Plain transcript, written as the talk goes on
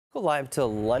Go live to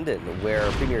London,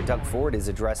 where Premier Doug Ford is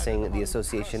addressing the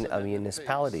Association of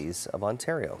Municipalities of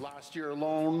Ontario. Last year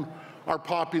alone, our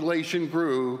population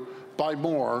grew by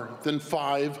more than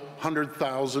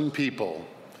 500,000 people.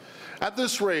 At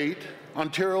this rate,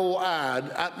 Ontario will add,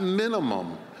 at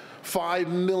minimum, 5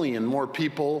 million more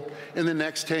people in the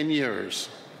next 10 years.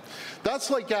 That's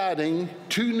like adding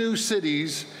 2 new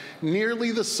cities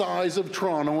nearly the size of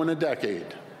Toronto in a decade.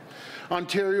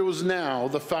 Ontario is now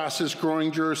the fastest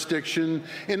growing jurisdiction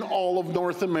in all of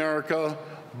North America,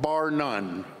 bar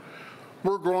none.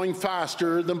 We're growing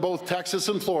faster than both Texas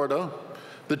and Florida,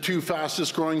 the 2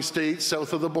 fastest growing states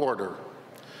south of the border.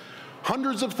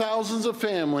 Hundreds of thousands of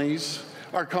families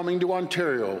are coming to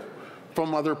Ontario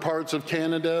from other parts of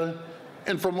Canada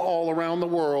and from all around the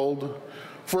world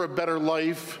for a better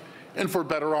life and for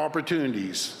better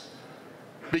opportunities.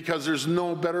 Because there's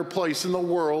no better place in the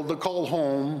world to call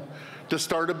home, to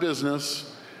start a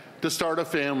business, to start a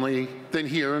family than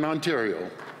here in Ontario.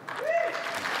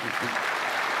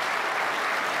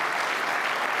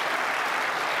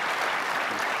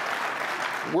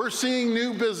 We're seeing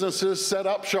new businesses set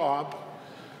up shop,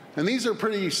 and these are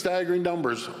pretty staggering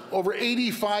numbers. Over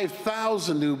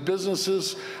 85,000 new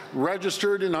businesses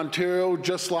registered in Ontario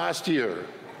just last year.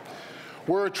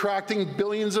 We're attracting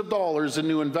billions of dollars in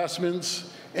new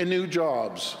investments and new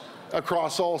jobs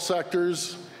across all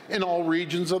sectors in all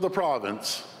regions of the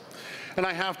province. And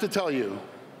I have to tell you,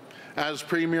 as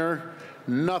Premier,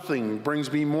 nothing brings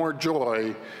me more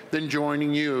joy than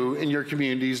joining you in your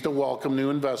communities to welcome new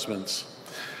investments.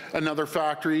 Another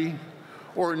factory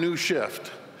or a new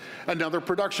shift, another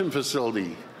production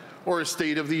facility, or a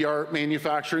state-of-the-art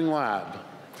manufacturing lab.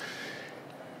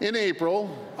 In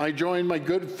April, I joined my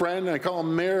good friend, I call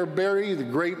him Mayor Barry, the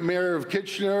great Mayor of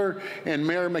Kitchener, and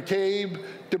Mayor McCabe,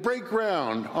 to break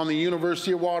ground on the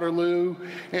University of Waterloo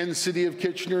and City of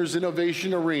Kitchener's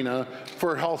Innovation Arena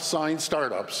for health science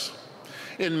startups.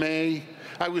 In May,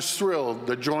 I was thrilled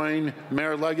to join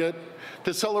Mayor Leggett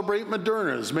to celebrate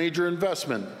Moderna's major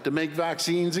investment to make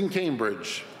vaccines in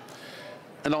Cambridge.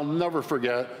 And I'll never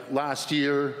forget last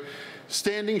year,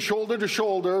 standing shoulder to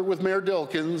shoulder with Mayor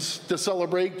Dilkins to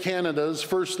celebrate Canada's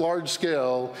first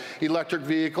large-scale electric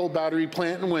vehicle battery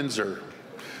plant in Windsor.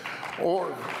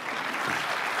 Or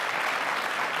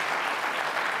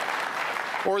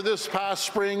this past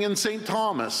spring in St.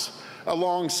 Thomas,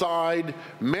 alongside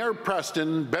Mayor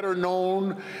Preston, better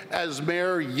known as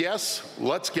Mayor Yes,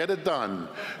 Let's Get It Done,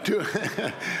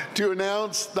 to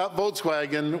announce that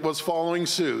Volkswagen was following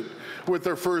suit with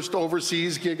their first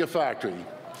overseas gigafactory.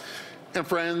 And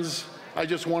friends, I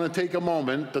just want to take a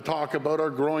moment to talk about our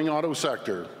growing auto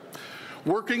sector.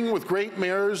 Working with great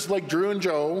mayors like Drew and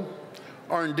Joe,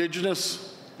 our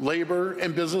Indigenous, labor,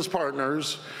 and business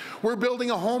partners, we're building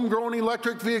a homegrown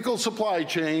electric vehicle supply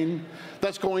chain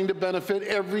that's going to benefit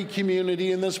every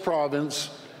community in this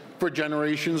province for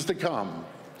generations to come.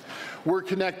 We're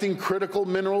connecting critical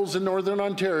minerals in Northern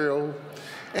Ontario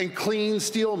and clean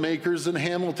steel makers in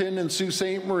Hamilton and Sault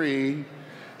Ste. Marie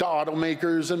to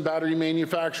automakers and battery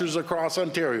manufacturers across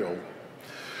Ontario.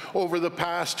 Over the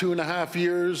past 2.5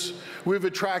 years, we've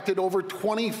attracted over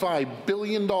 $25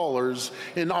 billion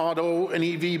in auto and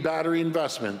EV battery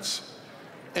investments.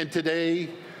 And today,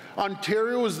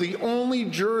 Ontario is the only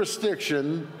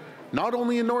jurisdiction, not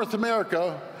only in North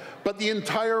America, but the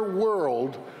entire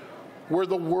world, where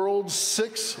the world's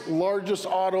 6 largest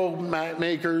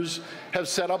automakers have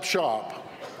set up shop.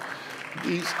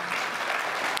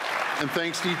 And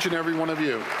thanks to each and every one of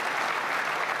you.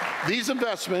 These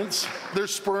investments, they're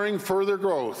spurring further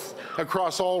growth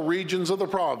across all regions of the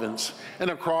province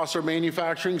and across our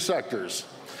manufacturing sectors.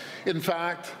 In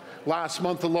fact, last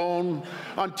month alone,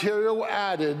 Ontario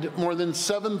added more than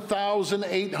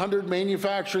 7,800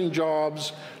 manufacturing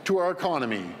jobs to our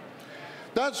economy.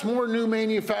 That's more new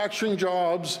manufacturing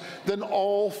jobs than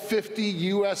all 50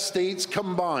 U.S. states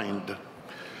combined.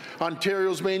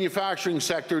 Ontario's manufacturing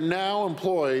sector now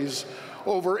employs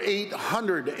over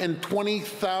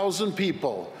 820,000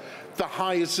 people, the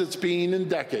highest it's been in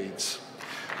decades.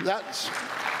 That's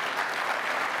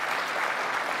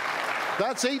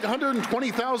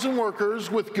 820,000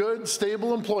 workers with good,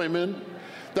 stable employment.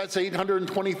 That's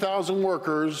 820,000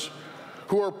 workers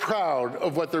who are proud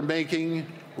of what they're making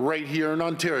right here in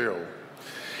Ontario.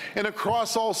 And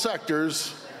across all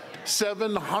sectors,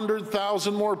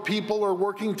 700,000 more people are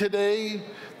working today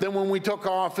than when we took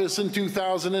office in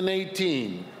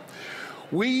 2018.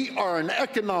 We are an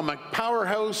economic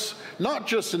powerhouse, not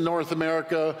just in North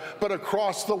America, but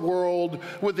across the world,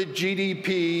 with a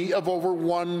GDP of over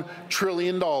 $1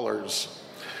 trillion.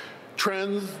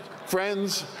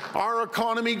 Friends, our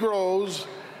economy grows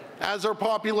As our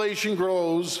population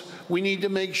grows, we need to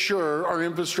make sure our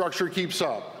infrastructure keeps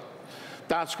up.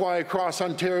 That's why across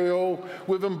Ontario,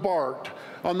 we've embarked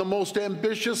on the most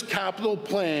ambitious capital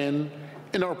plan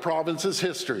in our province's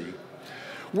history.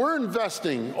 We're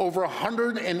investing over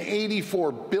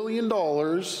 $184 billion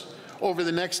over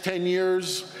the next 10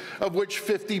 years, of which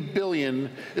 $50 billion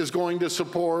is going to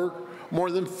support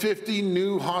more than 50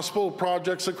 new hospital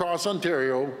projects across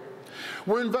Ontario.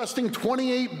 We're investing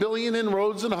 $28 billion in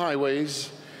roads and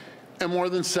highways and more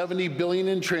than $70 billion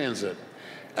in transit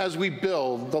as we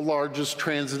build the largest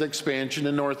transit expansion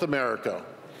in North America.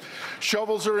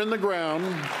 Shovels are in the ground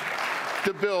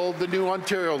to build the new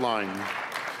Ontario line.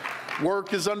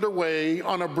 Work is underway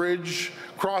on a bridge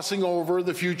crossing over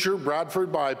the future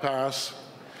Bradford bypass.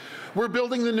 We're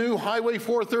building the new Highway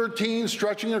 413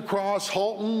 stretching across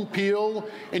Halton, Peel,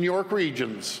 and York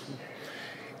regions.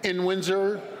 In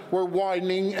Windsor, we're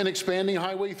widening and expanding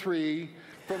Highway 3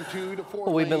 from 2 to 4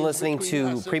 lanes. We've been listening to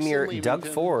Essex Premier and Doug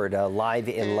Leamington, Ford live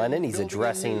in London. He's building a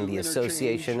addressing new the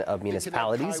Association interchange of to connect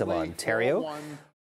Municipalities of Highway Ontario. 401